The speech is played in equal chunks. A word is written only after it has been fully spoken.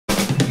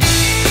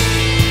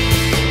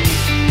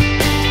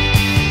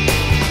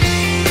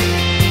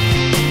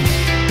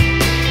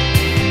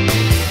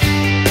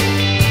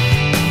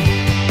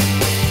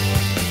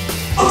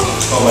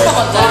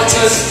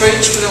turn to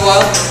preach for a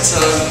while,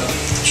 so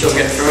she'll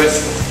get through it.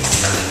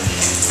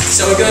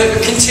 So we're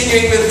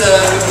continuing with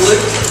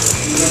Luke.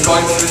 We're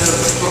going through the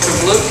book of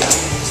Luke.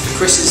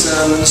 For Chris's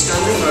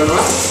understanding, where we're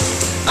at.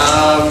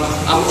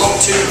 I'm up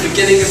to the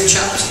beginning of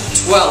chapter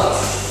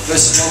 12,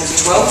 verses 1 to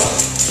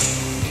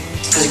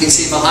 12. As you can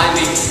see behind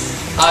me,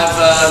 I've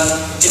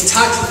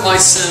entitled my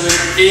sermon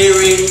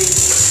Eerie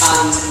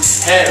and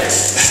Hairy.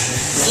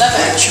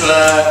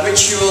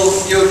 Which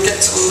you'll get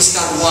to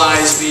understand why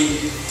as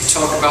we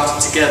talk about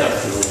it together.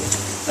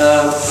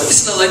 But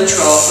this little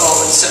intro, I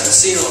thought would set the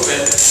scene a little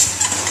bit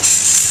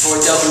before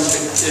we delve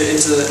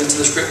into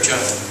the scripture.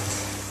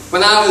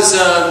 When I was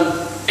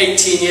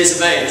 18 years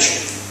of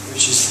age,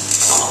 which is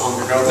not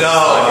long ago,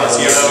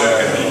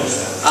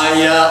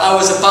 I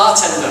was a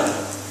bartender.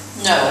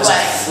 No I was way.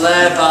 a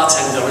flair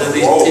bartender. One of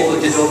these people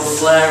who did all the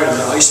flair and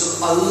I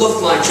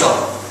loved my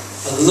job.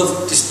 I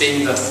loved just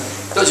being the.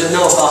 Don't you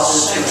know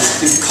bartenders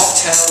do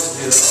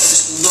cocktails? I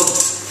just loved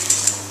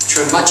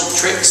trying magic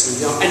tricks and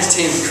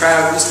entertaining the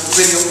crowd. Just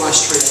really up my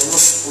street. I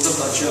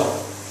loved that job.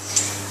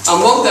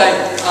 And one day,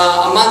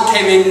 a man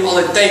came in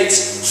on a date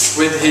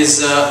with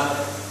his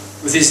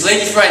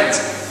lady friend.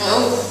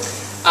 Oh.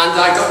 And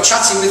I got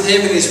chatting with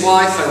him and his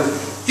wife, and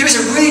he was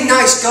a really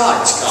nice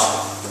guy. This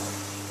guy.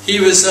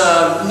 He was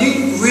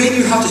really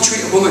knew how to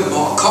treat a woman.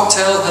 Bought a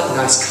cocktail, had a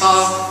nice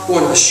car,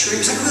 wore a nice shoe. He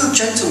was like a real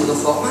gentleman. I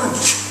thought, man.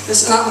 And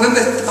I remember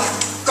I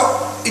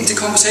got into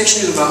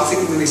conversation with him about, I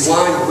think maybe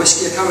wine or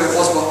whiskey. I can't remember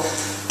what it was, but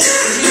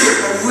he was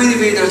a really,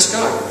 really nice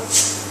guy.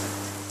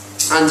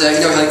 And he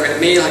had a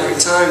great meal, had a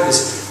great time with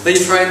his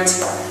lady friend.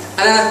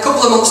 And then a couple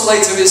of months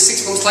later, 6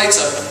 months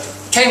later,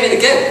 he came in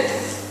again.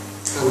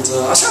 And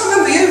I said, I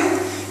remember you.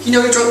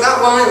 You drank that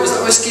wine, or was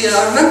that whiskey? And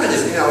I remembered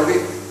him. We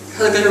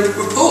had a bit of a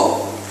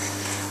rapport.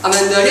 And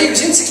then he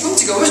was in 6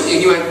 months ago, wasn't he?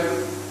 And you went,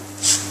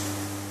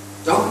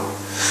 no,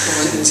 I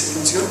wasn't in 6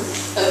 months ago.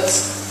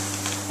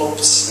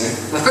 Oops.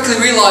 And I quickly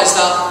realised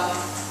that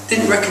I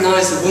didn't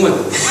recognise the woman.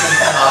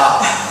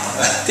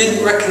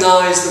 Didn't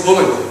recognise the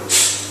woman.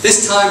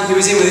 This time he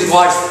was in with his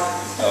wife.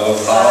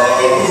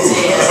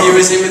 He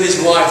was in with his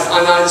wife,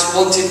 and I just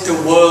wanted the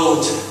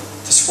world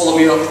to swallow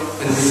me up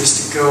and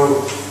just to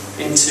go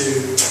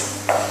into.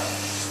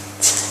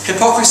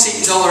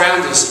 Hypocrisy is all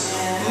around us.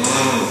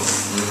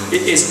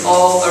 It is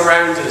all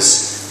around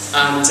us.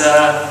 And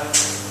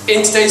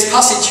in today's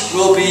passage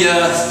we'll be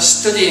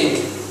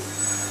studying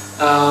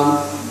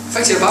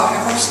effectively about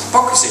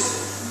hypocrisy.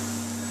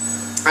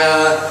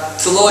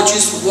 The Lord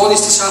Jesus warned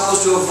his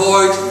disciples to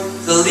avoid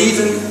the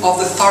leaven of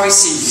the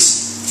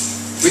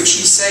Pharisees, which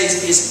he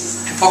says is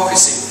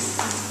hypocrisy.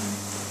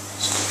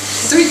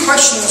 3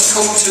 questions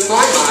come to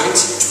my mind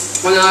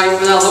when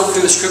I look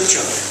through the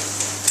scripture.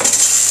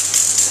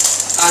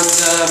 And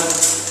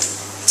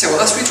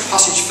let's read the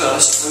passage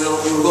first, and then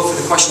we'll go through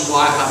the questions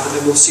I have, and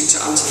then we'll seek to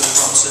answer them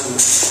throughout the sermon.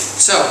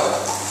 So,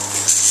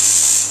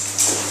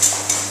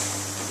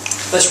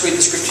 let's read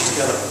the scripture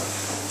together.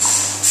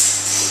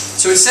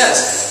 So it says,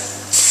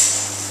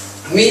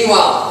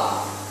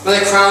 meanwhile,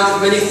 when a crowd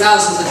of many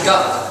thousands had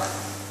gathered,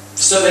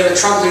 so they were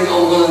trampling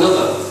on one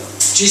another,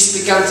 Jesus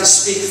began to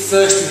speak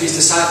first to his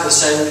disciples,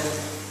 saying,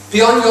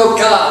 be on your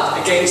guard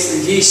against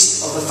the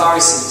yeast of the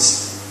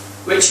Pharisees,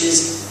 which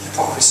is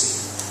hypocrisy.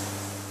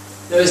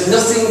 There is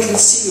nothing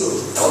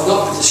concealed that will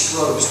not be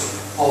disclosed,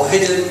 or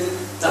hidden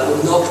that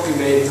will not be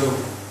made known.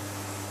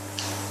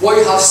 What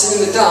you have seen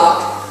in the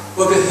dark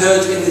will be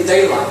heard in the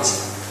daylight,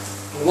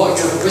 and what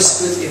you have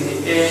whispered in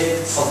the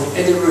ear of the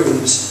inner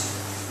rooms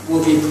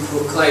will be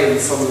proclaimed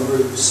from the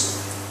roofs.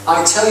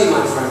 I tell you,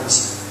 my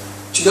friends,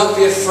 do not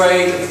be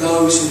afraid of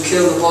those who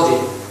kill the body,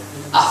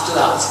 and after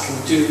that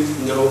can do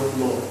no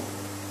more.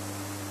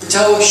 But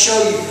I will show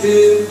you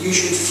whom you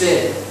should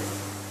fear.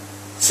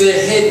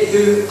 Fear him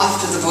who,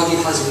 after the body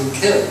has been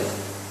killed,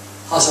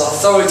 has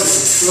authority to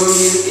throw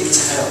you into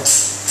hell.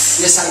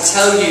 Yes, I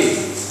tell you,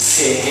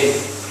 fear him.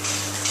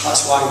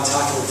 That's why I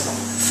entitled the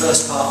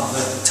first part of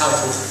the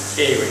title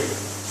Eerie.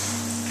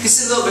 This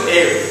is a little bit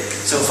eerie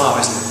so far,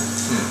 isn't it?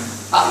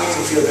 That makes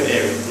me feel a bit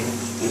eerie.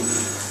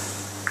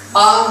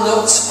 Are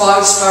not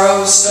 5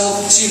 sparrows sold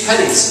for 2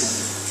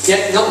 pennies?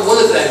 Yet not one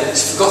of them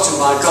is forgotten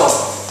by God.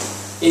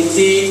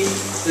 Indeed,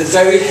 the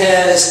very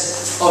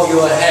hairs of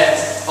your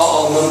head are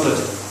all numbered.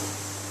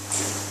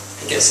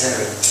 It gets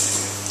hairy.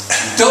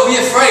 Don't be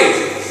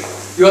afraid.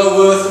 You are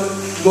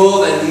worth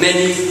more than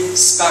many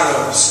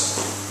sparrows.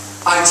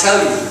 I tell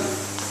you,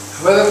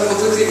 whoever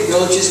publicly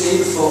acknowledges me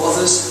before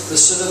others, the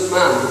Son of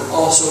Man will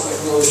also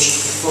acknowledge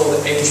before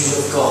the angels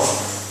of God.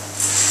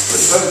 But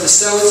whoever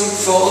disowns me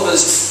before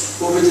others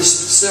will be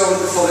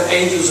disowned before the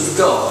angels of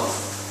God.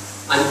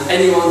 And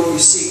anyone who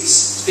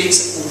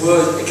speaks a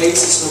word against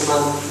the Son of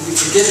Man will be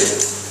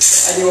forgiven.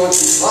 Anyone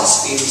who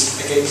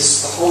blasphemes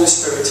against the Holy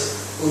Spirit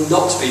will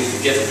not be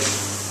forgiven.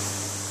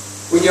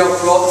 When you are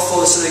brought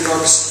before the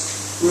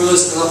synagogues,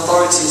 rulers and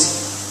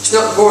authorities,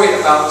 do not worry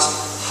about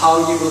how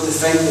you will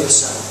defend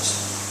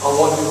yourselves or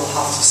what you will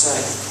have to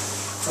say,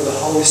 for the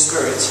Holy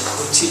Spirit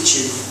will teach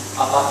you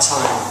at that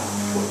time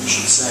what you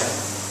should say.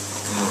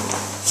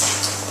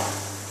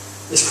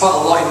 There's quite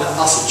a lot in that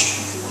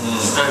passage.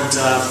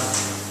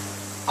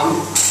 And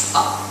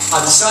I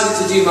decided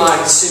to do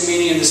my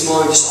Suminian this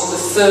morning just on the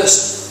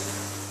first,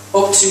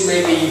 up to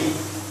maybe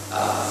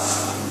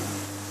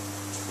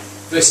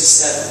verses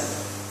 7.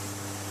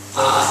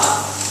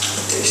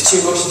 It's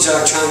too much to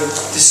try and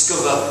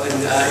discover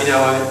and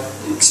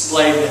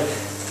explain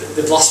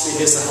the blasphemy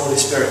against the Holy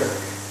Spirit.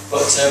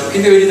 But we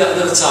can do that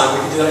another time.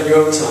 We can do that in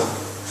your own time.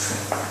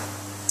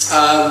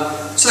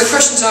 So the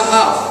questions I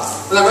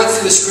have, when I read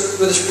through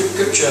the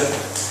scripture,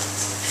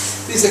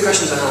 these are the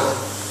questions I have.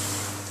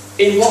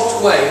 In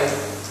what way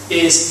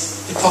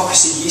is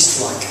hypocrisy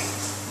yeast-like?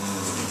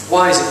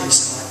 Why is it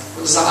yeast-like?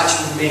 What does that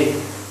actually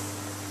mean?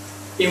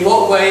 In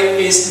what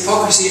way is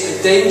hypocrisy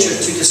a danger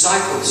to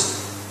disciples,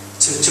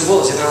 to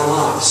us in our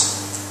lives?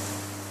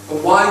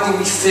 And why do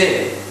we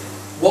fear?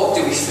 What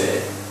do we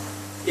fear?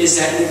 Is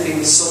there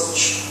anything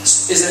such?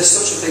 Is there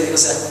such a thing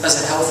as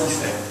a healthy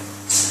fear?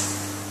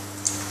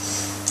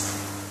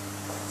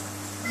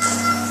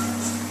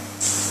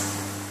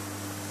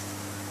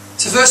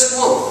 So verse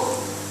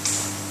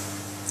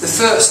 1, the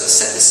first, let's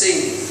set the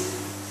scene.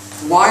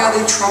 Why are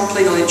they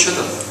trampling on each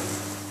other?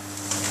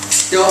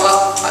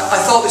 I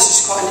thought this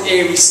was quite an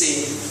eerie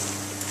scene,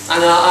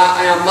 and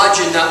I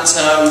imagine that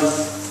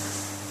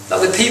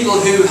the people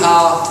who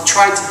are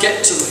trying to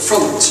get to the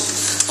front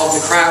of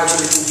the crowd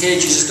so they can hear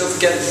Jesus, don't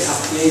forget that they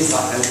have PAs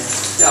back then,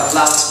 they have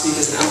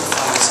loudspeakers and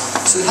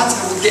amplifiers, so they had to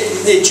get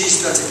near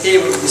Jesus to hear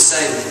what he was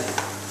saying.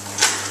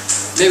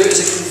 There is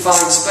a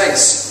confined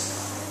space,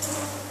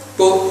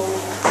 but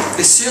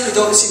they certainly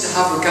don't seem to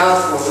have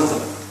regard for one another.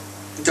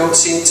 They don't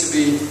seem to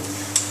be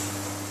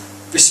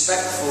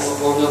respectful of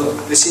one another.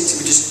 They seem to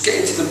be just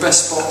getting to the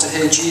best spot to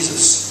hear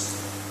Jesus.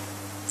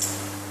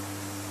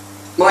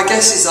 My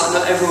guess is that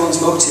not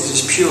everyone's motives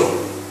is pure.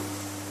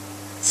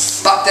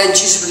 Back then,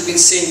 Jesus would have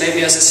been seen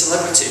maybe as a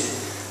celebrity,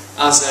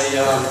 as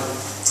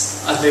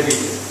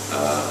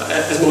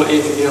more than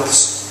anything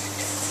else.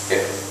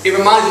 It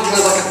reminded me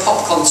kind of like a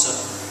pop concert,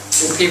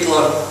 when people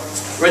are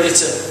ready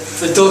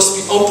for the doors to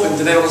be opened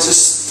and they will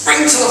just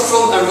spring to the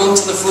front and run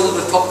to the front of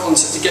the pop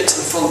concert to get to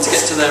the front, to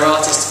get to their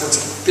artist, to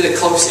be the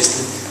closest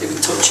and maybe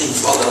touch him.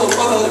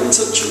 Wow, let me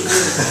touch him.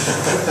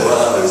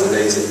 Wow, it was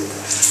amazing.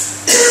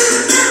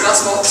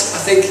 That's what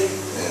I think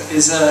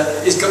is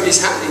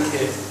happening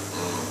here.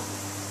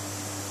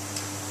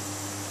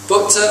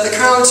 But the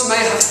crowds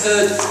may have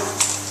heard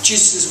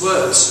Jesus'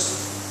 words,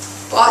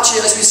 but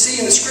actually, as we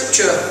see in the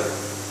scripture,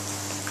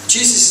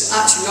 Jesus is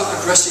actually not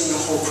addressing the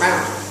whole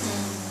crowd.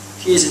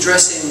 He is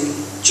addressing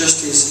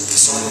just his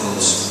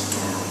disciples.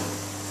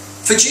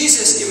 For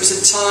Jesus, it was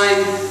a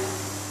time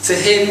for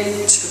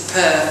him to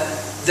prepare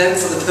them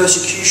for the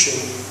persecution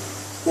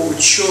what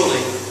would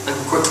surely and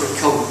quickly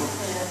come.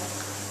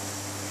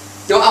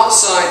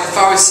 Outside, the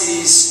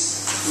Pharisees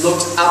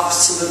looked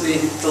absolutely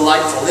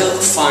delightful. They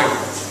looked fine.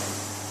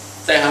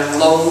 They had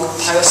long,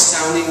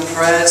 pious-sounding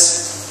prayers.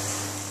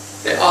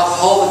 They had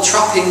all the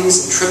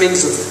trappings and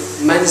trimmings of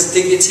men's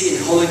dignity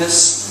and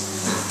holiness.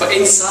 But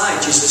inside,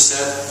 Jesus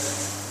said,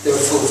 they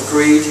were full of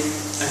greed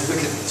and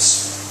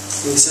wickedness.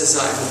 And he says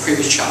that in the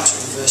previous chapter,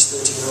 in verse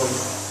 39.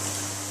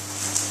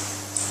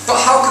 But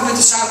how can the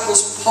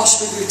disciples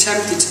possibly be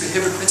tempted to be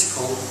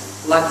hypocritical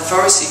like the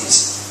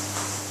Pharisees?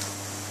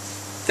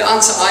 The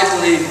answer, I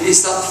believe,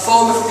 is that the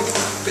form of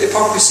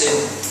hypocrisy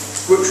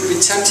which would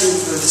be tempting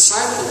for the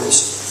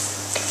disciples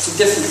is a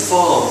different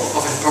form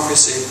of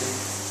hypocrisy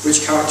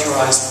which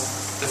characterized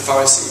the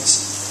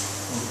Pharisees.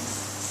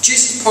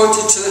 Jesus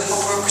pointed to the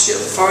hypocrisy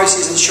of the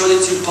Pharisees and showed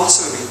it to be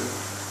blasphemy,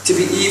 to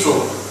be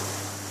evil.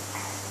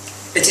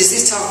 It is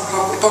this type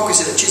of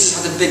hypocrisy that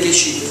Jesus had a big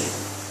issue with,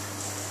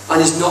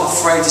 and is not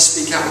afraid to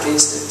speak out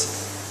against it,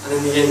 and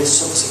in the end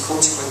suffers the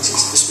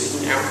consequences for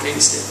speaking out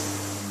against it.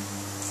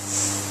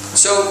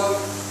 So,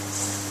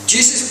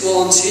 Jesus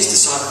warns his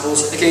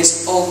disciples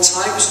against all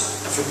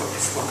types of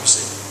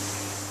hypocrisy.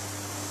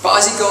 But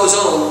as he goes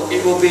on, it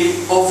will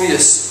be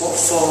obvious what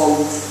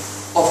form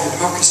of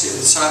hypocrisy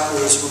the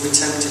disciples will be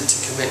tempted to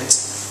commit.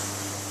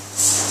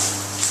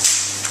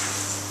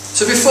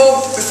 So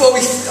before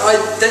we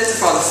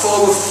identify the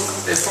form of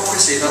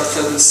hypocrisy that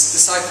the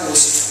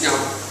disciples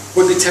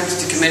would be tempted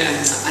to commit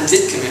and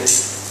did commit,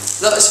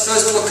 let us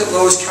first look at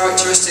those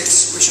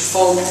characteristics which are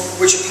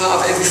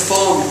part of every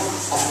form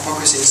of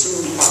hypocrisy, and some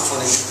of them are quite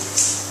funny.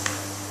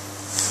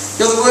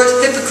 The word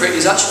hypocrite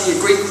is actually a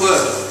Greek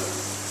word,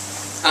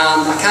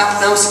 and I can't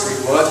pronounce the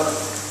Greek word,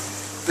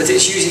 but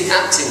it's using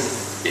acting.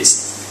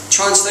 It's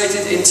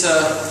translated into,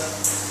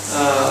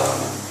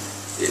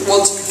 it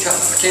once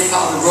became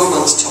part of the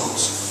Romance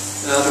tongues.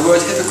 The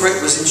word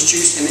hypocrite was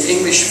introduced in the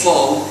English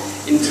form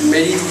into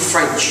medieval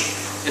French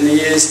in the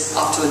years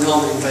after the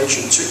Norman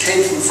invasion, so it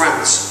came from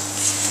France.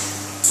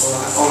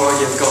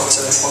 Already I've got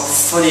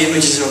funny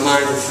images in my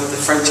mind of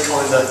the French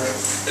calling the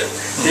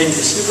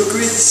English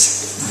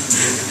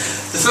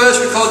hypocrites. The first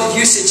recorded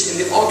usage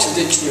in the Oxford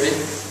Dictionary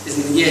is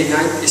in the year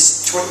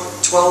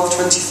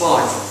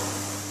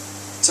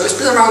 1225. So it's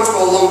been around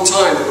for a long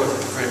time, the word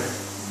hypocrite.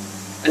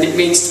 And it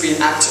means to be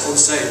an actor on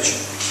stage.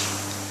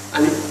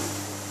 And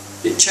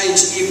It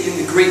changed even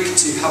in the Greek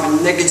to have a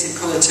negative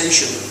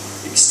connotation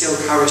it still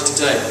carries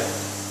today.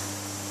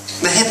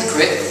 The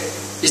hypocrite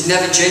is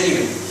never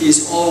genuine. He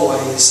is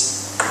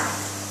always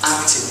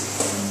acting.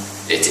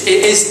 It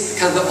is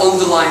kind of the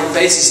underlying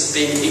basis of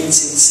being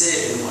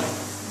insincere in a way.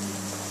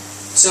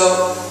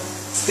 So,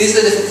 these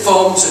are the different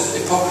forms of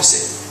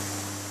hypocrisy,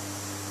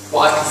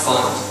 what I can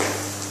find.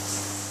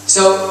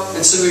 So,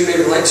 and some of you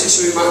may relate to,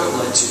 some of you might not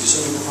relate to,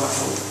 some of you are quite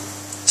fun.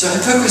 So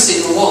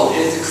hypocrisy, number one,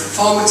 is the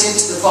conformity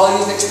to the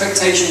values and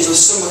expectations of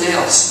someone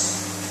else.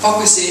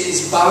 Hypocrisy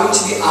is bowing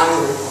to the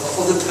idol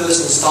of other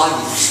person's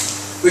values,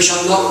 which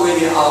are not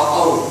really our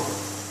own.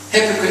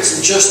 Hypocrites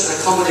adjust and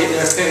accommodate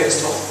their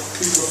appearance to what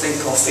people think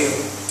or feel.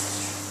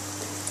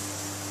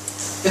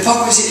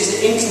 Hypocrisy is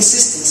an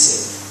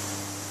inconsistency.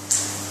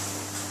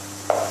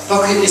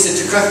 Hypocrisy is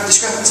the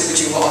discrepancy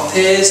between what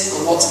appears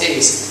and what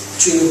is,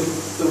 between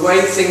the way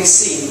things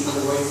seem and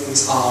the way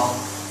things are.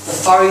 The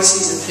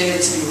Pharisees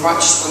appeared to be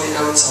righteous on the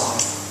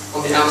outside,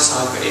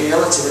 but in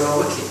reality they are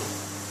wicked.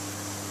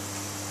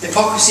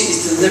 Hypocrisy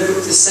is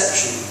deliberate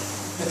deception.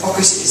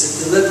 Hypocrisy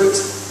is a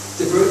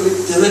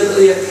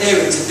deliberately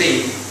appearing to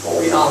be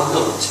what we are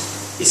not.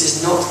 It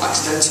is not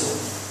accidental,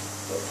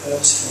 but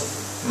purposeful.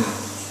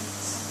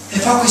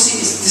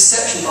 Hypocrisy is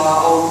deception by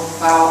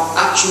our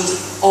actions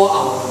or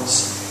our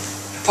words.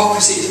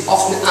 Hypocrisy is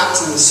often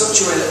acting in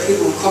such a way that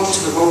people will come to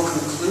the wrong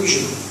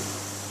conclusion.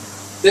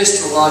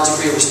 This, to a large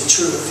degree, was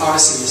true of the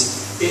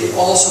Pharisees. It is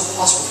also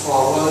possible for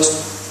our words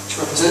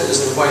to represent us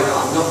in a way that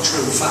are not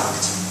true in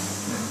fact.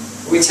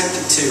 We're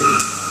tempted to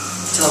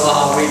tell about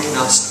our week in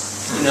our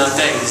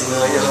days,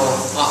 and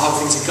how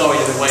things are going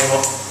in a way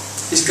what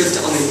is good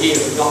on the ear,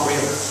 but not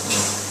really.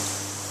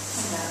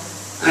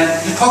 And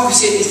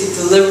hypocrisy is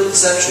the deliberate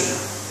deception,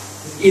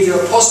 either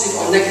a positive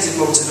or negative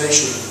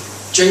motivation.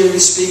 Generally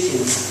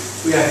speaking,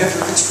 we are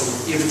hypocritical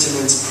either to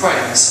men's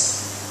praise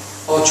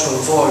or to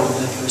avoid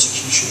their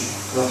persecution.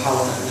 I've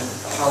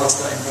highlighted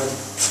that in red.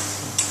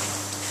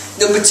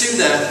 Number two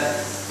there,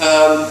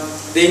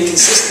 the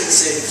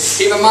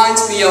inconsistency. It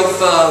reminds me of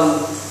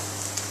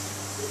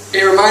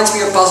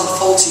Basil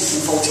Fawlty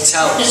from Fawlty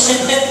Towers.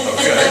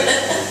 Okay.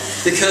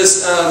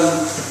 Because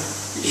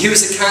he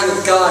was the kind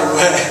of guy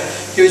where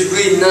he was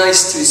really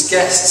nice to his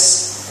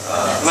guests.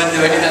 When they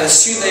were in, and as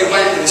soon as they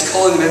went, he was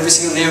calling them every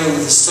single name under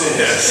the sun.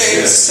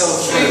 It was so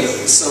funny.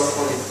 It was so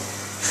funny.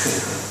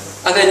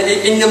 And then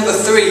in number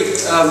three,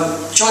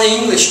 Johnny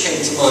English came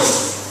to mind.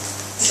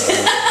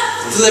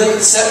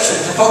 Deliberate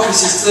deception.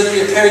 Hypocrisy is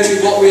deliberately appearing to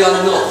be what we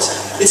are not.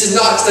 It is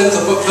not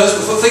accidental but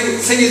purposeful. But the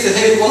thing is that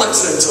it was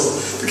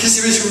accidental because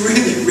he was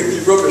really,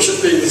 really rubbish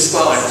at being a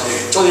spy.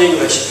 Johnny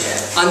English.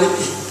 And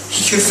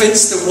he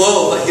convinced the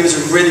world that he was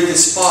a really good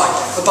spy.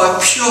 But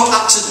by pure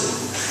accident,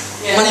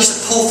 managed to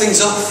pull things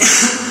off.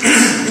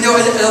 And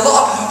a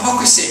lot of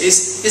hypocrisy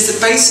is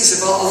the basis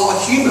of a lot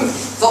of humour.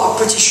 A lot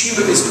of British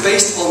humour is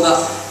based on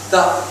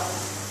that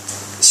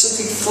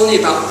something funny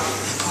about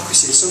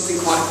hypocrisy,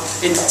 something quite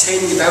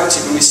entertaining about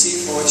it when we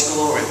see it for its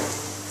glory.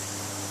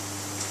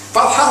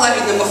 But I've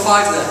highlighted number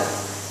 5 there.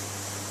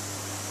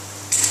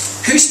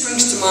 Who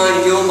springs to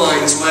mind in your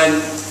minds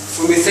when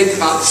we think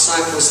about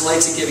disciples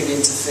later giving in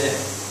to fear?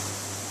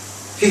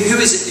 Who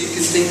is it you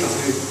can think of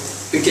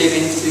who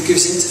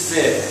gives in to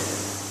fear?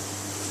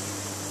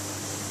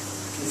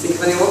 Can you think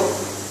of anyone?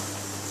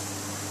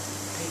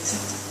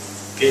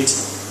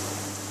 Peter.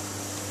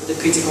 What did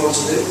Peter go on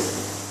to do?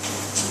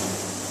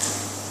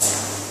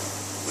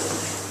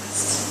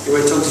 He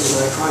went on to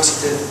deny Christ,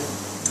 he did.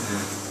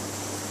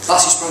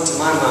 That's what sprung to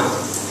my mind.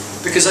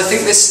 Because I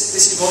think this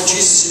is what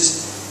Jesus is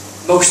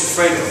most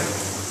afraid of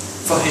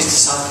for his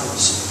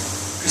disciples.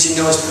 Because he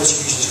knows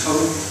persecution is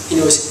coming. He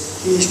knows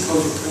he is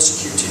going to be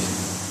persecuted.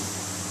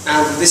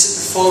 And this is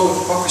the form of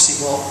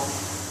hypocrisy what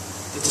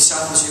the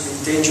disciples are in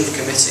danger of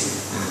committing.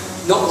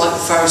 Not like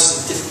the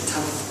Pharisees, a different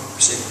type of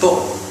hypocrisy, but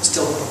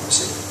still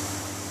hypocrisy.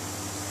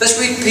 Let's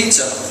read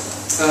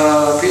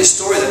Peter's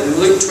story then in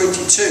Luke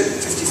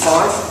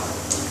 22:55.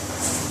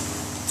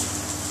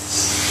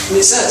 And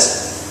it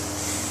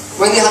says,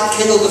 when they had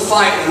kindled the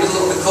fire in the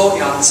middle of the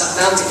courtyard and sat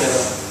down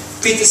together,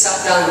 Peter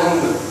sat down among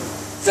them.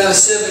 Then a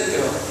servant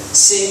girl,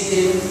 seeing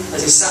him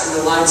as he sat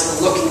in the light and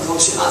looking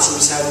closely at him,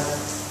 said,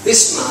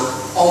 "This man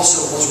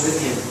also was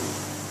with him."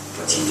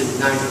 But he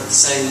denied it,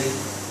 saying,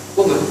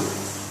 "Woman,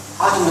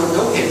 I do not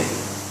know him."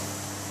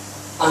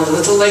 And a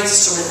little later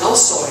someone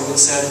else saw him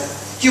and said,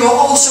 "You are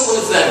also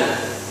one of them."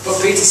 But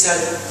Peter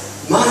said,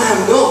 "Man,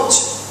 I am not."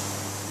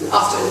 And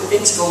after an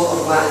interval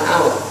of about an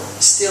hour,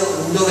 still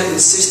another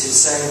insisted,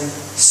 saying,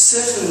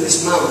 "Certainly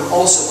this man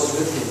also was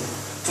with him,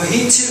 for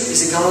he too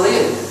is a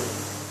Galilean."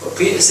 But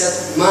Peter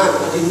said, "Man,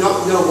 I do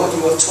not know what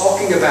you are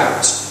talking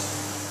about."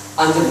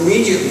 And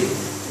immediately,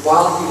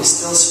 while he was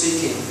still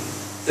speaking,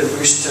 the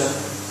rooster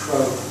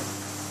crowed.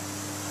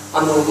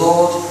 And the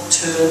Lord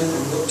turned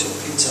and looked at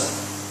Peter.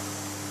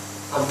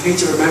 And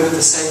Peter remembered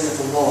the saying of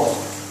the Lord,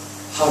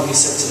 how he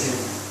said to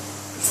him,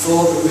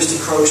 "Before the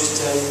rooster crows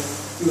today,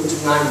 you will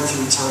deny me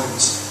 3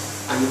 times."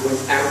 And he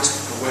went out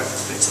and wept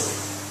bitterly.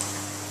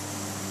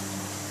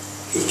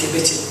 He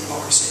committed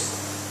hypocrisy.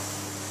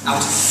 out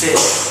of fear.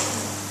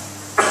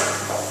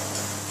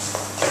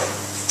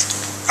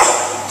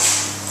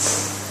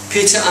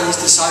 Peter and his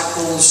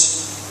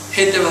disciples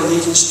hid their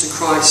allegiance to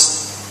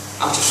Christ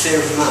out of fear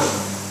of man.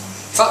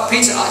 In fact,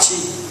 Peter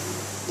actually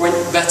went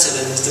better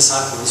than his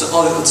disciples.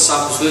 All the other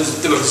disciples,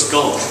 they were just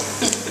gone.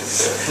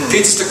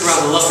 Peter stuck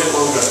around a little bit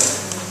longer,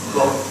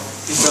 but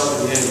he fell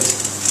in the end.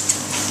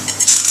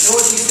 You know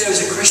what you fear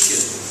as a Christian?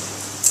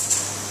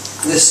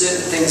 And there's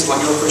certain things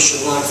about your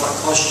Christian life that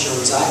causes your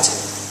anxiety,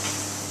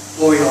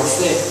 or your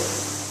fear.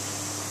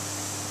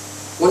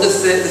 One of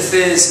the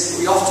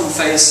fears we often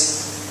face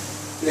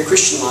in a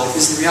Christian life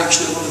is the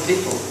reaction of other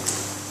people.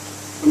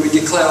 When we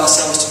declare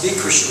ourselves to be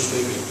Christians,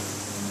 maybe,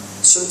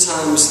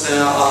 sometimes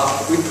there are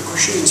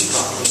repercussions for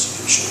that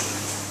persecution.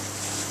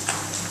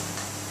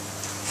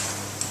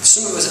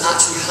 Some of us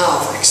actually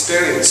have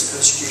experienced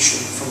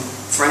persecution from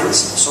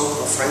friends, or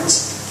so-called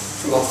friends,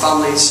 from our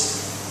families,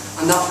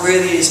 and that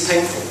really is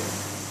painful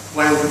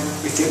when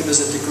we think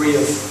there's a degree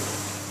of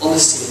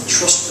honesty and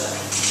trust there,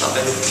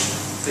 that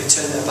they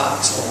turn their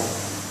backs, or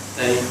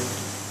they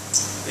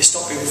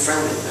stop being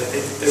friendly,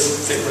 they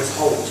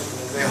withhold,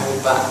 they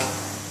hold back.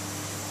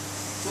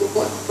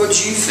 What do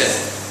you fear?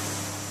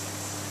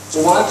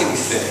 Well, why do we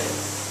fear?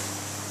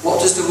 What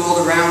does the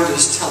world around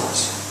us tell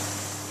us?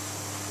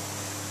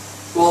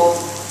 Well,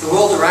 the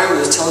world around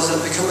us tells us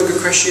that becoming a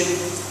Christian,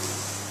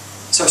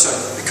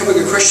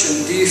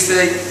 do you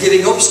fear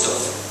giving up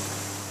stuff?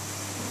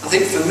 I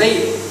think for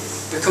me,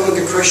 becoming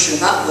a Christian,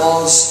 that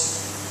was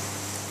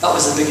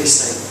the biggest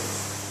thing.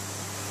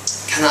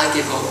 Can I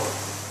give up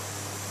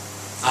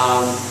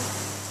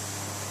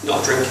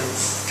not drinking?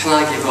 Can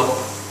I give up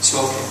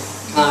smoking?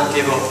 Can I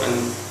give up and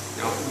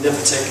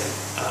never take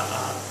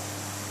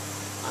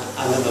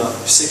another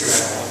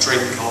cigarette or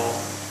drink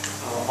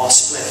or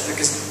split?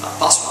 Because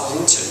that's what I was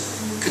into.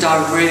 Could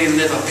I really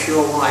live a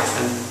pure life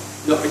and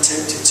not be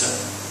tempted to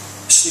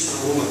sleep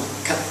with a woman?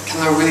 Can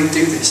I really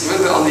do this? I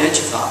remember on the edge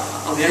of that,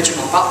 on the edge of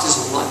my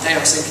baptism that day,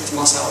 I was thinking to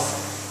myself,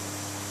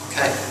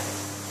 okay,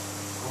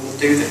 I'm going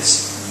to do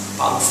this,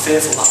 but I'm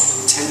fearful that I'm going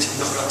to be tempted,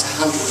 not going to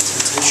handle the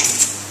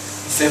temptation.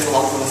 I'm fearful that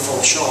I'm going to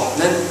fall short.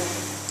 And then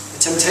the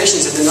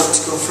temptation is not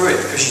to go through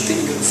it because you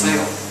think you're going to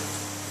fail.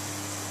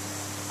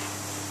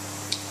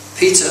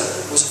 Peter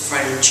was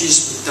afraid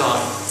Jesus would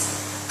die,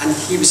 and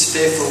he was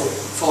fearful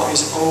for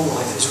his own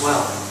life as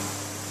well.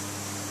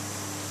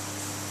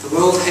 The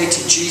world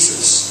hated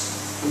Jesus,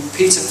 and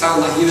Peter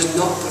found that he was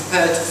not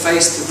prepared to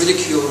face the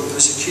ridicule and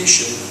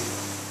persecution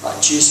that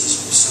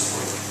Jesus was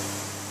suffering.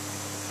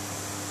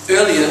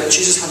 Earlier,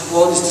 Jesus had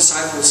warned his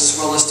disciples as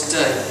well as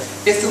today,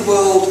 if the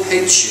world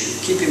hates you,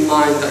 keep in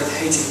mind that it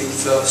hated me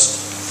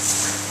first.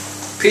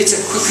 Peter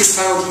quickly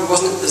found he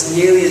wasn't as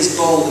nearly as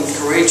bold and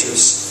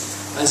courageous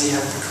as he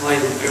had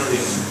proclaimed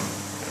earlier.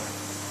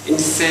 In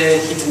fear,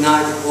 he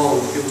denied the one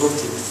who loved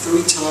him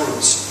 3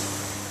 times.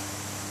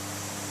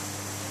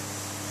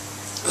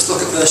 Let's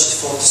look at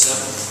verses 4 to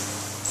 7.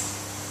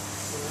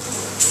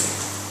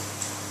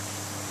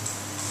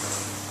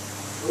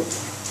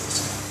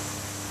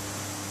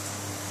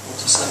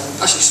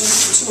 Actually,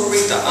 someone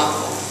read that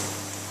out.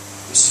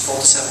 Verses 4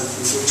 to 7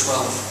 from Luke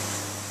 12.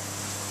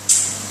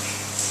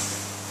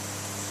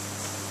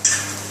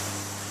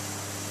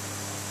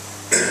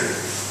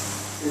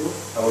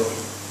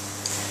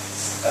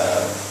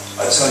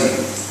 I tell you,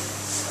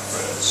 my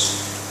friends,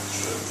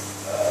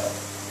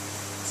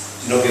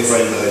 do not be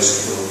afraid of those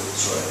who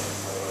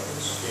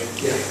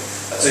kill.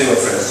 I tell you, my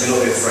friends, do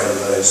not be afraid of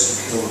those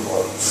who kill the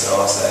body, and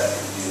ask that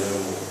you do no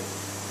more.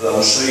 But I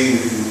will show you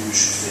who you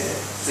should fear.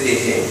 Fear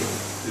him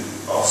who,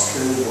 after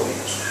killing the body,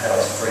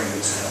 has afraid of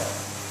his hell.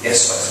 Yes,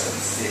 I tell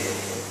you, fear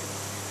him.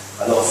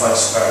 And not 5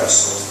 sparrows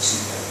sold for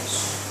 2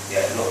 pennies,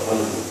 yet not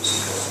one of them is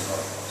cost a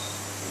half.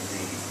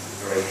 Indeed,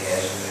 the very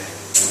hairs of your head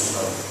are all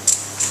numbered.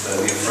 Don't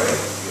be afraid,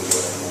 you're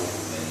worth more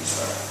than many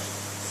sparrows.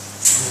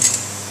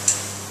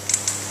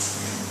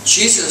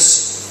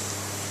 Jesus,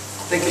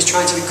 I think, is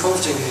trying to be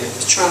comforting here.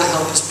 He's trying to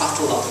help us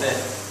battle that fear.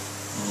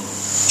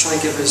 Trying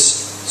to give us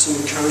some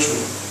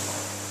encouragement.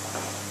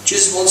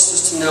 Jesus wants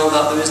us to know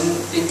that there is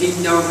indeed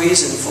no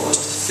reason for us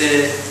to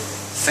fear the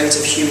fate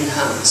of human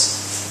hands,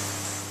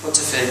 but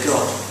to fear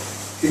God,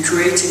 who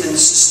created and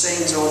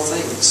sustains all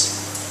things.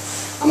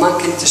 A man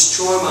can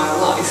destroy my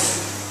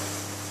life,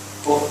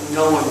 but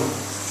no one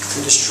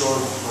can destroy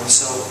my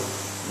soul.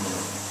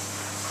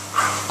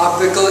 I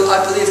believe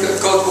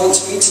that God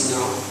wants me to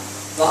know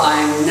that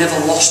I am never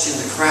lost in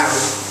the crowd,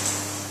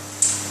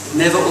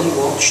 never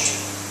unwatched,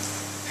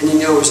 and He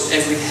knows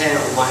every hair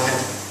on my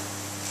head.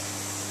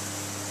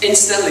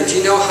 Incidentally, do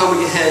you know how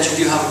many hairs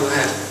you do have on your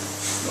head?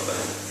 Not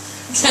many.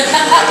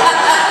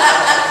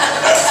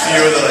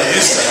 Fewer than I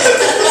used to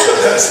have,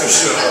 that's for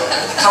sure.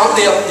 Count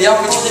the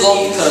average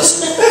blonde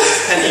person,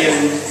 Penny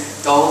and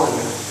Dawn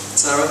and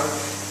Sarah.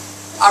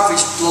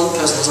 Average blonde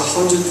person has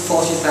 145,000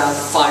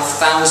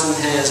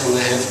 hairs on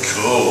their head.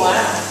 Cool.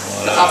 Wow.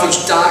 The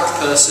average dark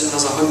person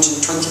has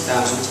 120,000.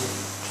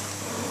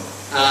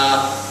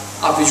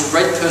 Average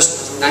red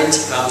person has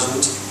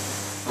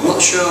 90,000. I'm not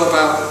sure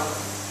about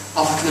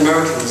African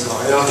Americans,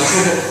 though.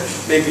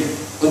 Maybe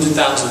 100,000.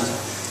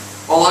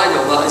 All I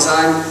know that is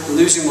I'm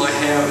losing my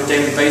hair on a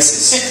daily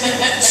basis.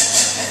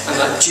 And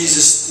that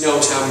Jesus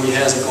knows how many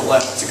hairs I've got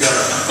left to go.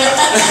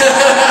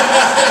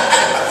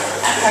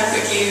 And how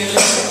quickly you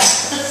lose it.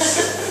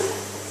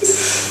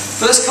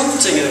 But that's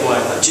comforting in a way,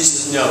 that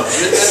Jesus knows.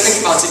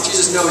 Think about it,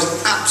 Jesus knows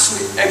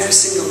absolutely every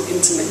single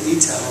intimate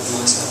detail of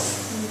myself.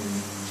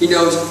 He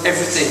knows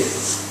everything.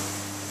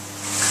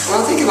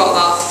 When I think about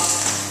that,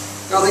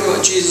 when I think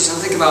about Jesus,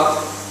 I think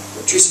about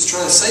what Jesus is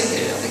trying to say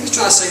here. I think he's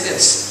trying to say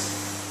this.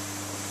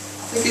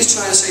 I think he's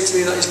trying to say to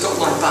me that he's got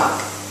my back.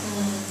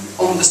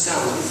 Understand.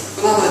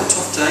 When I'm on a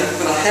tough day,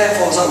 when a hair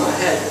falls out of my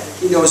head,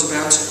 he knows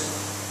about it.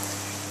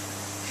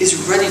 He's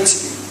ready to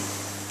be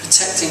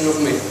protecting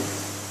of me.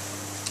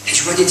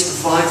 He's ready to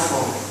provide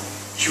for me.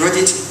 He's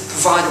ready to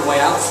provide a way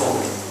out for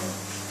me.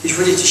 He's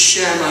ready to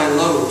share my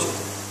load.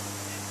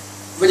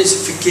 Ready to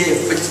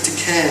forgive, ready to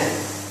care.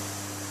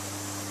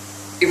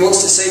 He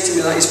wants to say to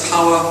me that his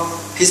power,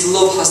 his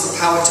love has the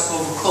power to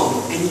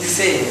overcome any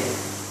fear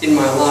in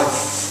my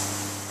life.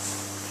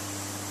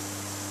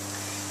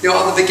 You know,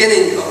 at the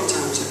beginning of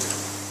time is it?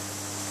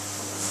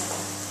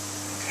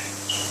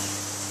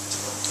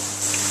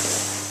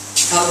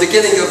 At the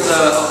beginning of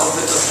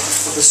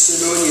the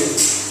sermonium,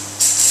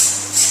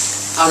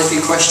 I had a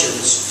few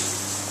questions.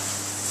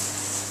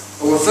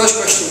 Well, my first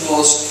question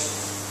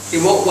was,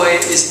 in what way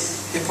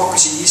is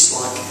hypocrisy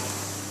yeast-like?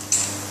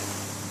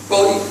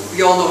 Well,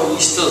 we all know what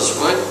yeast does,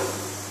 right?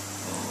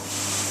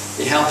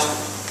 It helps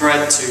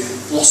bread to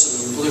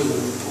blossom and bloom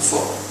and puff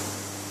up.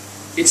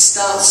 It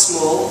starts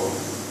small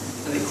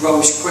and it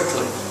grows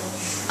quickly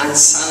and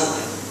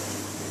silently.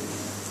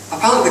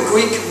 Apparently the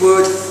Greek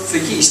word for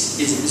yeast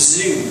is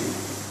zoom,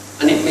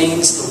 and it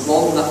means the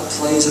one that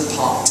plays a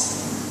part.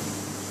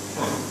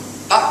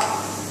 Back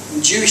in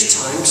Jewish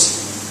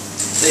times,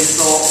 they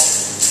thought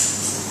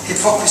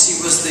hypocrisy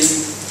was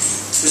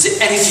the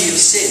energy of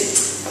sin.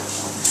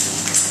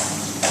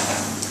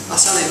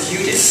 That's how they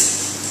viewed it.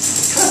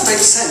 It kind of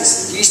makes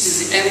sense. Yeast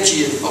is the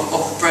energy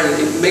of bread,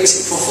 and it makes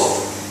it puff up.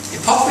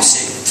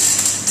 Hypocrisy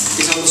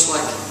is almost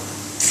like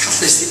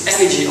catalyst, the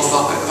energy of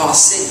our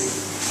sin.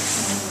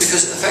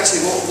 Because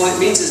effectively what it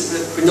means is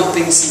that we're not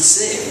being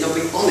sincere, we're not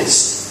being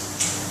honest.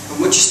 And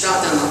once you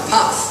start down that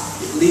path,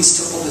 it leads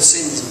to other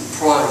sins and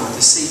pride and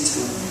deceit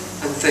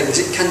and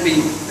things. It can be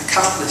the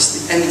catalyst,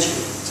 the energy,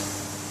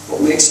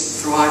 what makes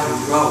it thrive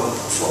and grow and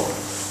puff up.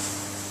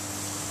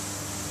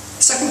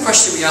 The second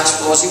question we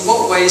asked was, in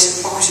what ways is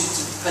hypocrisy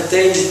a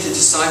danger to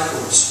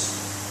disciples?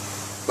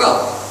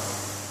 Well,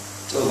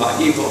 I don't know about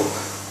you, but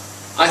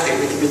I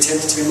think we can be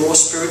tempted to be more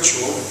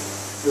spiritual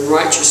and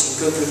righteous and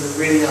good than we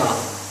really are,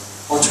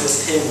 or to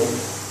appear one.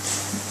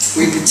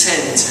 We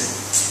pretend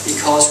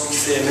because we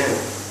fear men.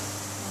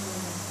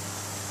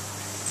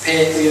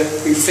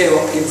 We fear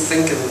what people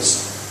think of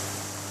us.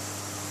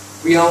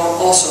 We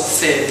also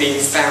fear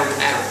being found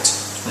out.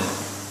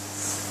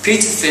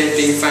 Peter feared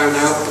being found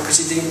out because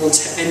he didn't want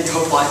to end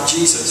up like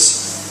Jesus.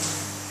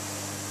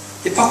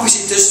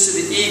 Hypocrisy does to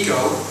the ego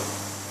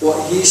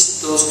what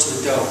yeast does to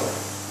the dough.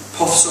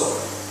 Puffs up,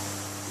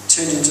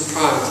 turns into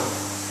pride,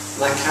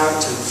 and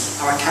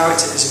our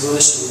character is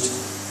worsened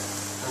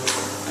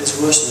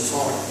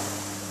for it.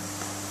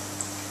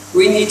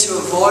 We need to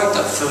avoid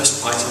that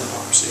first bite of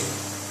hypocrisy.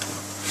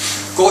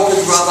 God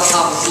would rather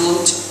have a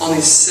blunt,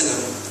 honest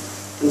sinner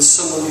than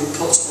someone who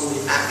puts on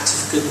the act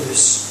of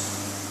goodness.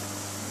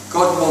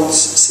 God wants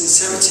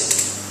sincerity.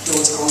 He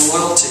wants our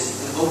loyalty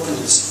and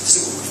openness. He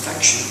doesn't want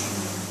perfection.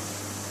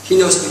 He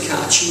knows that we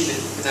can't achieve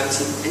it without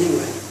him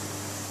anyway.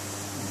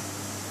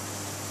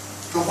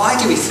 But why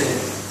do we fear?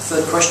 The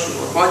third question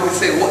was, why do we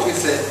fear? What do we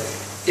fear?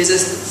 Is a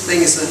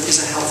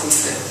healthy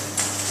fear?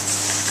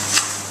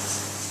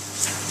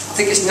 I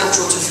think it's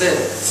natural to fear.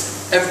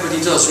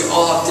 Everybody does. We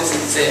all have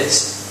different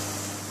fears.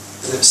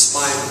 And there's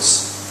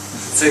spiders,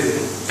 food,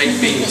 baked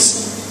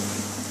beans,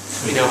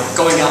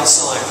 going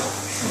outside,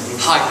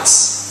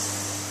 heights,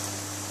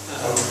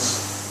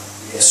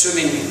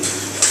 swimming,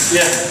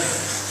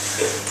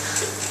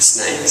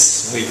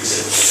 snakes.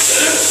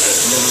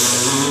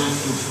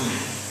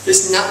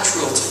 It's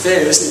natural to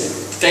fear, isn't it?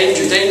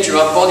 Danger,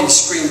 our bodies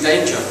scream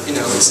danger,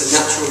 it's a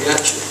natural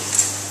reaction.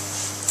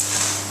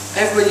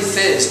 Everybody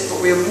fears, but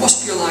we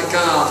must be on our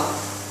guard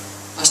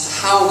as to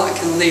how that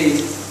can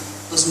lead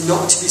us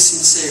not to be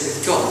sincere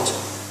with God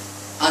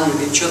and with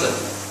each other.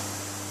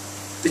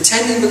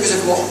 Pretending because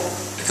of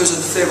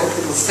the fear of what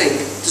people think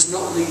does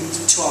not lead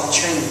to our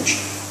change.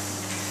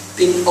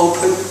 Being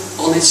open,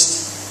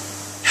 honest,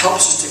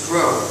 helps us to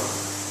grow.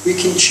 We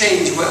can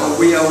change where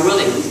we are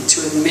willing to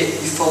admit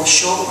we fall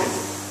short with,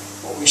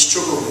 what we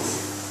struggle with.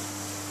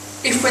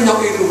 If we're not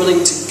even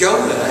willing to go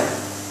there,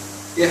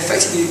 we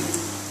effectively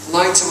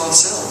lie to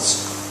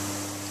ourselves.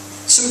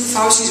 Some of the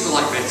Pharisees were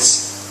like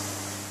this.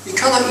 You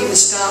cannot even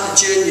start a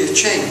journey of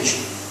change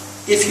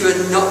if you are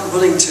not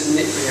willing to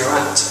admit where you're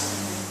at.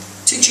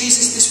 To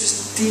Jesus, this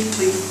was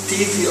deeply,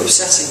 deeply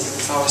upsetting for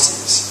the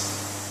Pharisees.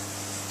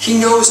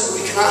 He knows that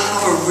we cannot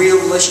have a real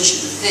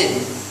relationship with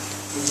him,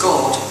 with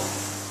God,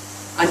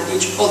 and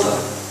each other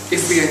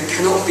if we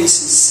cannot be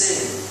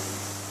sincere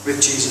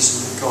with Jesus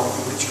and with God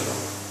and with each other.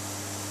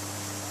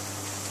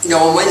 You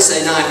know, on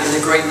Wednesday night, in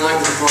a great night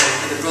with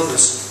the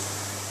brothers,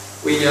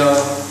 we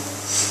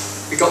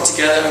got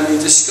together and we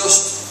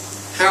discussed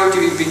how do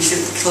we be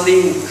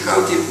clean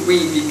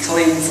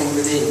from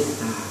within.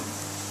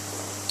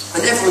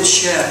 And everyone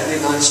shared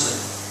really nicely.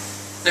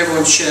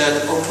 Everyone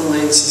shared openly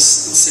and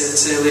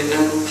sincerely, and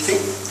I think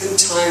in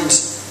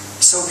times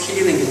so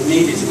healing and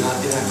needed in our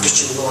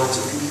Christian lives,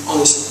 we can be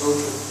honest and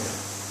open.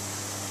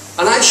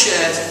 And I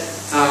shared,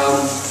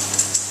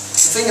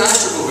 the thing I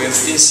struggle with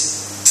is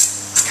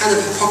a kind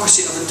of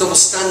hypocrisy of a double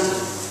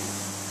standard.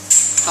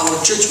 I will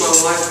judge my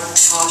wife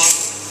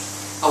harshly.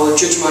 I will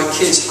judge my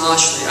kids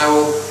harshly. I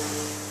will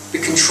be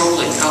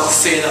controlling out of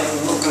fear that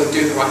I'm not going to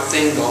do the right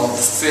thing, or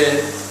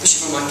fear,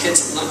 especially for my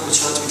kids, I'm not going to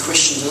try to be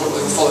Christians, I'm not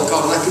going to follow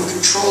God, and I can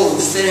control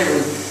and fear, and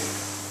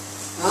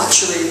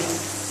actually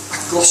I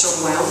can gloss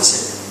over my own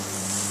sin.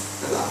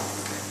 Like that.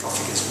 Okay, God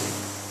forgives me.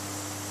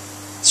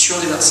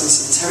 Surely that's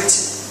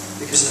insincerity,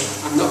 because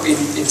I'm not being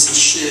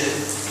sincere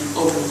and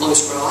open and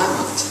honest where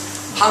I'm at.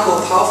 How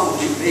more powerful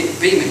would it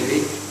be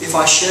maybe if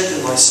I shared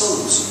with my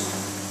sons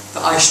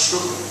that I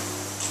struggle?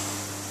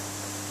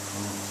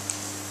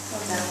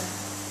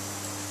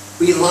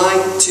 We lie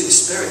to the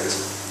Spirit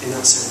in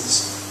that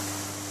sense.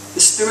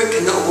 The Spirit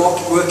cannot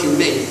work in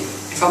me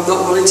if I'm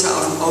not willing to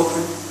have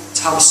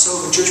a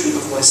sober judgment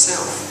of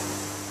myself.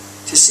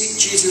 To seek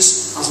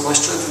Jesus as my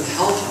strength and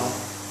helper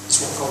is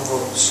what God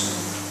wants.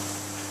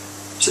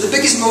 So the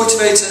biggest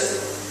motivator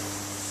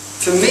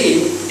for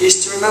me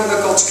is to remember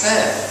God's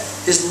care,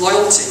 His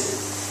loyalty,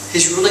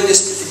 His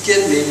willingness to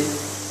forgive me.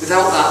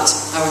 Without that,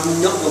 I would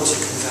not want to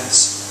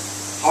confess.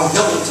 I would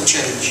not want to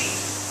change.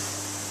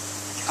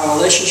 Our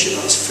relationship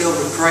that is filled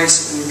with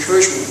grace and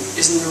encouragement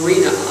is an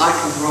arena that I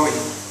can grow in.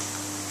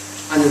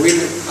 An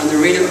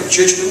arena of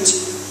judgment,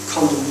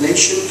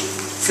 condemnation,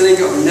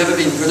 feeling of never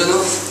being good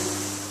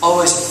enough,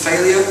 always a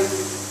failure,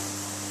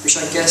 which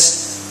I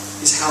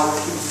guess is how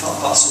people felt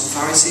about some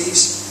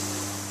Pharisees,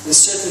 and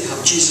certainly how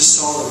Jesus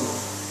saw them.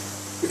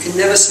 We can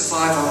never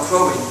survive our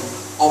growing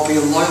or be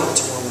loyal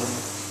to one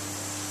another.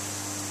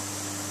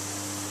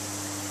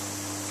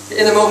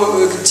 In a moment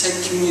we could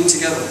take communion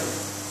together.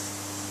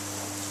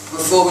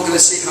 Before we're going to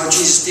see how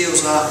Jesus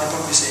deals with our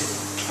hypocrisy,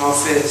 our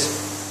fears.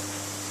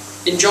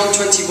 In John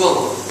 21,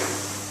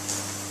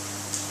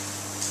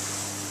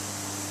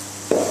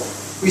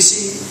 we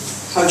see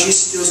how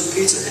Jesus deals with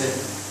Peter here.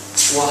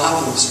 What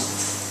happens?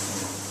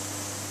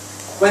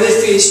 When they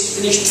finished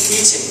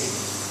eating,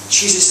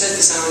 Jesus said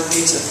to Simon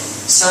Peter,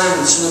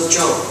 "Simon, son of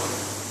John,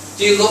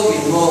 do you love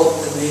me more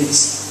than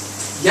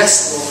these?"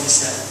 "Yes, Lord," he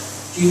said.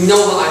 "Do you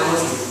know that I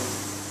love you?"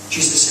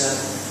 Jesus said,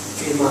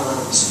 "Feed my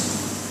lambs."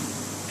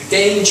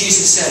 Again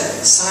Jesus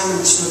said,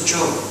 "Simon, son of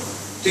John,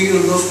 do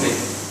you love me?"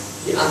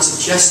 He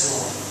answered, "Yes,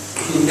 Lord,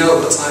 you know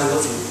that I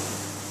love you."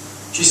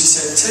 Jesus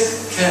said, "Take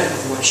care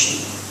of my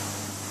sheep."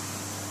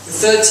 The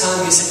third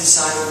time he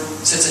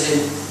said to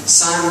him,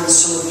 "Simon,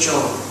 son of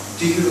John,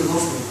 do you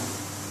love me?"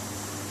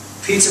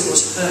 Peter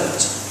was hurt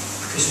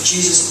because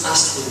Jesus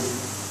asked him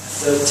a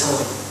third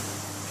time,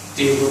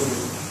 "Do you love me?"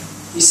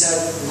 He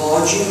said,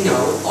 "Lord, you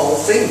know all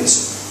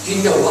things.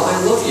 You know that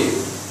I love you."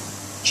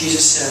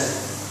 Jesus said,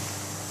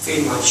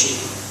 "Feed my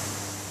sheep.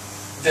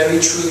 Very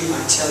truly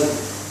I tell you,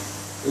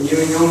 when you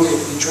are younger,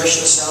 you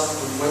dress yourself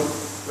and went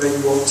where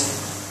you want to.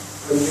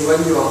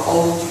 When you are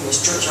old, you will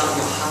stretch out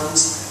your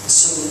hands, and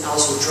someone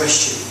else will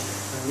dress you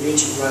and lead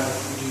you where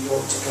you do not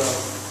want to go."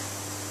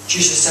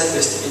 Jesus said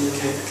this to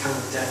indicate the kind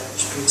of death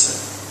which Peter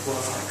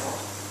glorified God.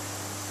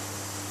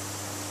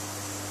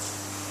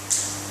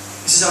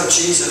 This is how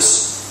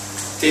Jesus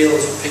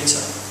deals with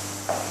Peter.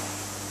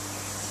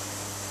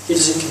 He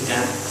doesn't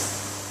condemn.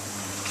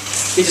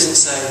 He doesn't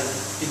say,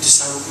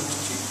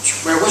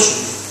 "Where was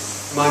you?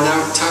 In my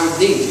time of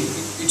need,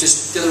 you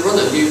just did a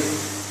runner. You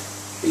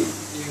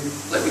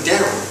let me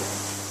down.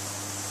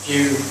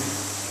 You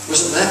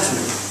wasn't there for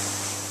me."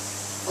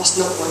 That's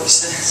not what he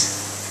says.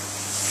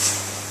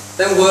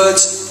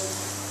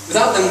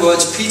 Without them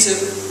words, Peter,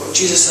 what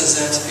Jesus says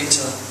there to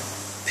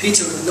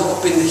Peter would not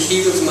have been the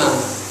healed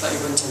man that he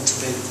went on to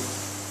be.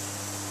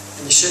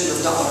 And he shouldn't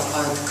have not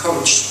had the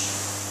courage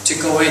to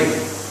go in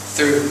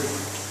through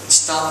and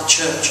start the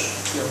church,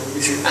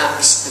 through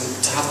Acts,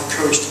 and to have the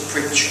courage to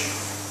preach.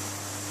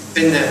 He'd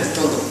been there,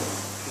 done them.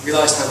 He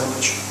realised how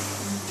much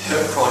it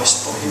hurt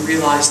Christ, but he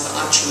realised that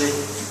actually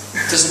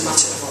it doesn't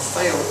matter if I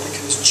fail,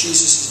 because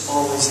Jesus is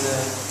always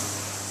there,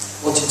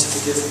 wanting to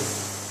forgive me.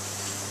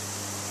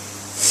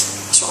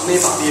 That's what I mean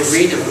about the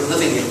arena we're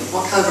living in.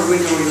 What kind of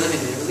arena are we living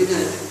in? We're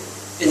living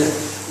in a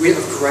arena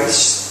of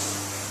grace,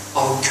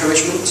 of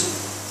encouragement.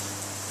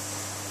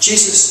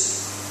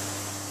 Jesus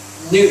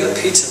knew that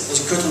Peter was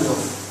good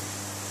enough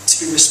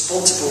to be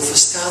responsible for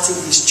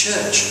starting his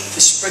church, for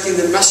spreading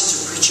the message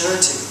of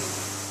Christianity.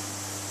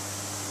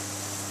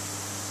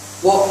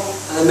 What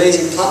an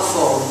amazing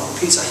platform that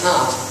Peter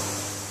had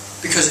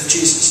because of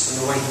Jesus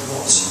and the way he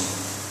was.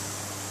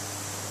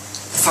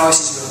 The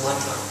Pharisees weren't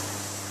like that.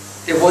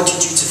 They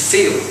wanted you to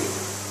feel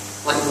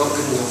like you weren't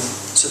good enough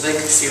so they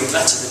could feel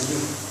better than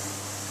you.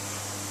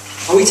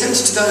 Are we tempted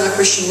to do that in our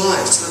Christian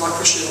lives, to live our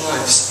Christian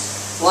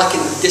lives, like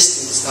in the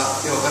distance that,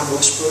 I'm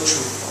more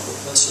spiritual than the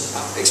person?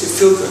 That makes me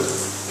feel good.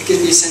 It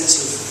gives me a sense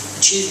of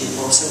achievement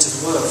or a sense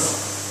of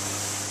worth.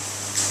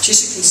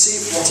 Jesus can see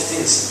what it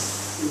is.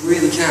 He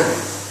really can.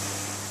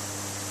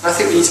 I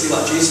think we need to be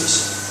like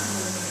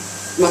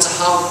Jesus. No matter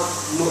how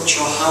much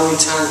or how many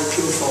times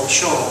people fall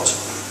short,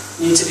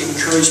 we need to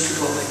encourage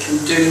people that they can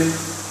do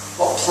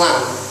what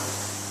plan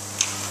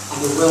and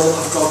the will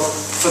of God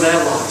for their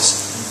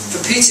lives. For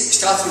Peter, it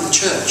started in the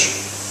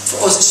church.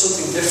 For us, it's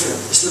something different.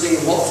 It's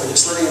living in Watford,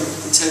 it's living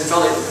in Thames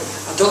Valley.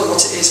 I don't know what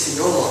it is for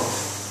your life.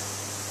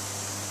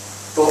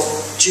 But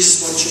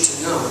Jesus wants you to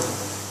know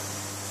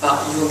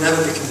that you will never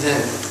be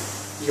condemned.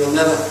 You'll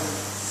never,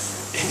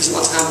 it doesn't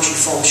matter how much you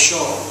fall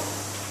short,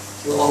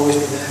 He will always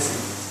be there for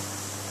you.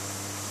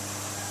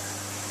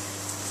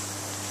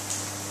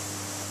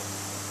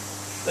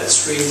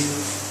 Let's read,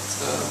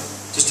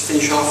 just to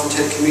finish off and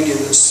take communion.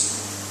 This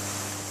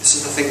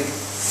is, I think,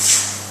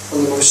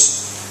 one of the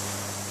most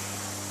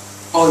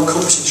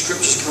all-encompassing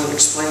scriptures kind of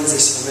explains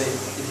this for me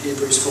in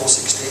Hebrews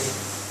 4:16.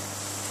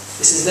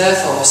 It says,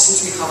 therefore,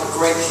 since we have a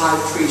great high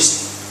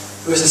priest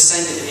who has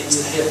ascended into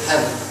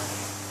heaven,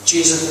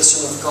 Jesus the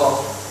Son of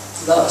God,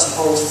 let us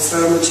hold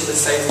firmly to the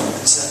faith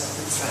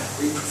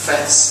we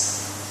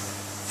profess.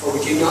 For we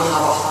do not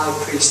have a high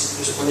priest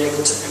who is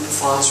unable to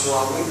empathise with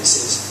our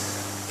weaknesses,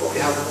 but we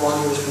have one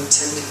who has been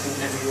tempted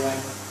in every way,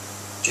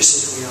 just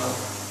as we are.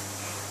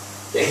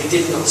 Yet he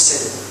did not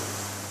sin.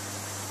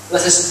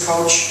 Let us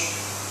approach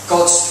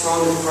God's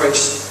throne of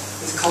grace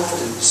with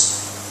confidence,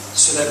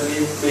 so that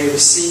we may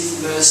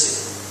receive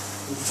mercy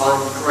and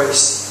find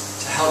grace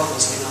to help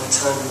us in our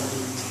time of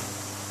need.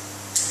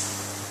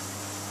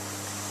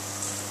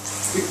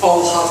 We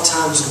all have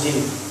times of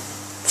need.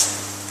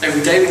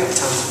 Every day we have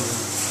times of need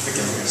for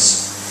forgiveness.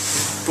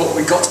 But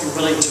we've got to be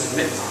willing to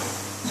admit that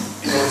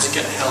in order to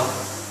get help.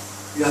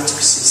 You have to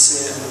be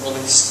sincere and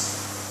honest.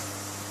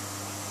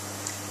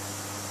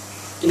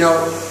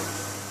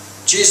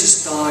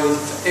 Jesus died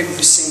for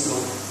every single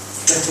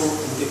little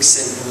and big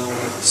sin in our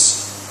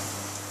lives.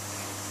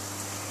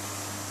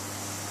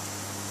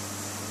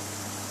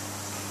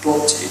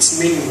 But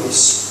it's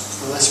meaningless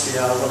unless we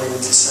are willing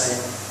to say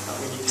that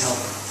we need help.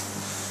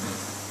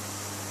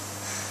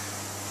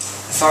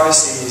 The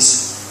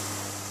Pharisees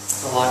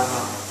were like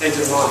that. They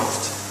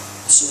derived,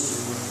 some of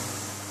them were.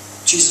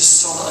 Jesus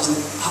saw that as an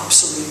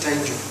absolute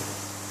danger.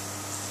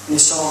 And he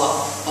saw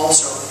that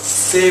also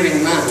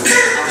fearing man is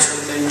an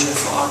absolute danger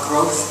for our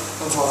growth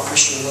and for our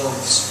Christian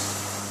lives.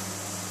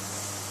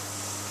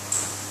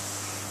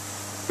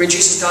 When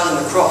Jesus died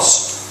on the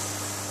cross,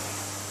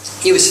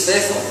 he was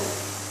fearful,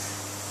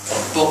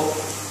 but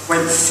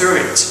went through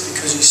it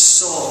because he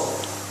saw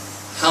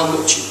how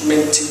much it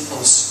meant to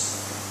us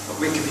that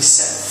we could be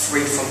set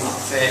free from that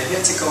fear. He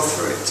had to go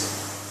through it.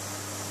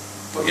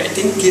 But yet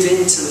he didn't give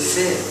in to the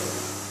fear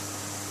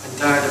and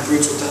died a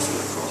brutal death on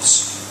the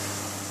cross.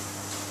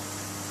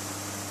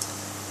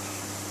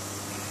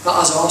 That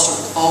has also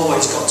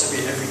always got to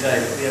be every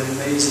day the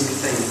amazing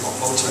thing what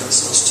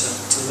motivates us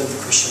to live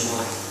the Christian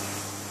life.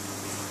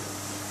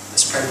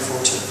 Let's pray before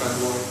we turn bread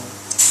and wine.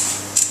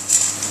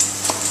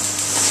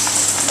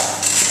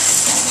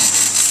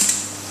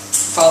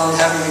 Father in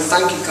heaven, we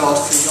thank you, God,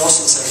 for your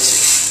sincerity.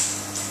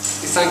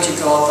 We thank you,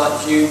 God,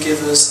 that you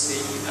give us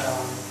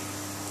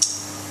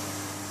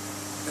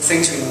the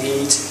things we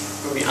need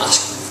when we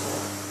ask them for.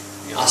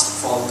 We ask them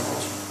for,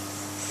 God.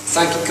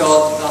 Thank you,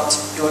 God, that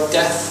your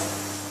death,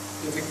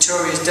 your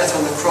victorious death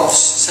on the cross,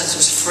 sets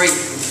us free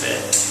from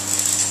fear.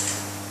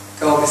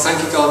 God, we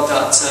thank you, God,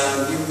 that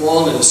you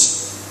warn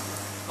us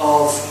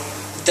of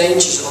the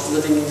dangers of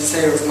living in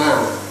fear of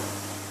man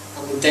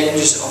and the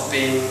dangers of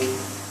being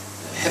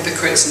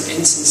hypocrites and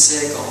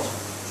insincere, God.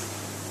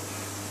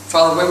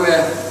 Father, when we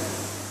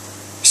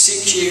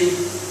seek you,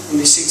 when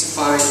we seek to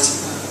find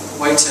a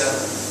way to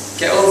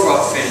get over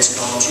our fears,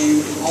 God,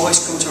 you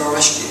always come to our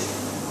rescue.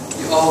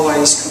 You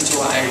always come to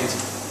our aid.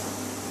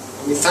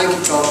 And we thank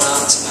you, God,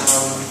 that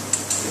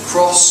the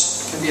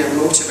cross can be a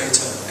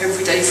motivator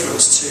every day for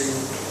us to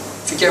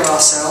forgive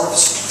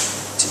ourselves,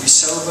 to be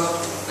sober,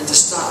 and to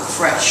start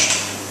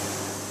afresh.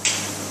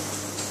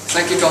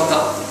 Thank you, God,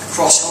 that the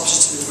cross helps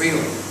us to be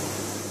real.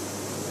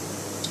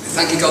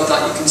 Thank you, God,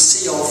 that you can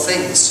see all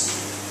things.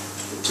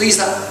 Please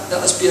let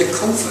us be a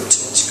comfort to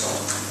us,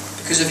 God,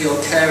 because of your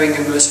caring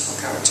and merciful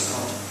character,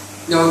 God.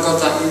 Knowing, God,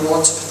 that you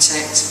want to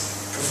protect,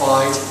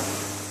 provide,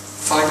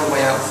 find a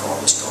way out for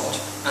us, God,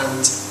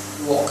 and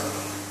walk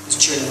this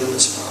journey with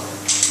us, Father,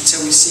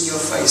 until we see your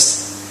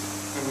face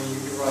when we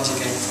rise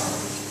again,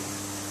 Father.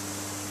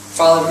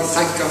 Father, we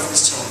thank you, God, for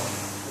this time.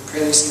 We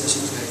pray this in your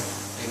Son's name.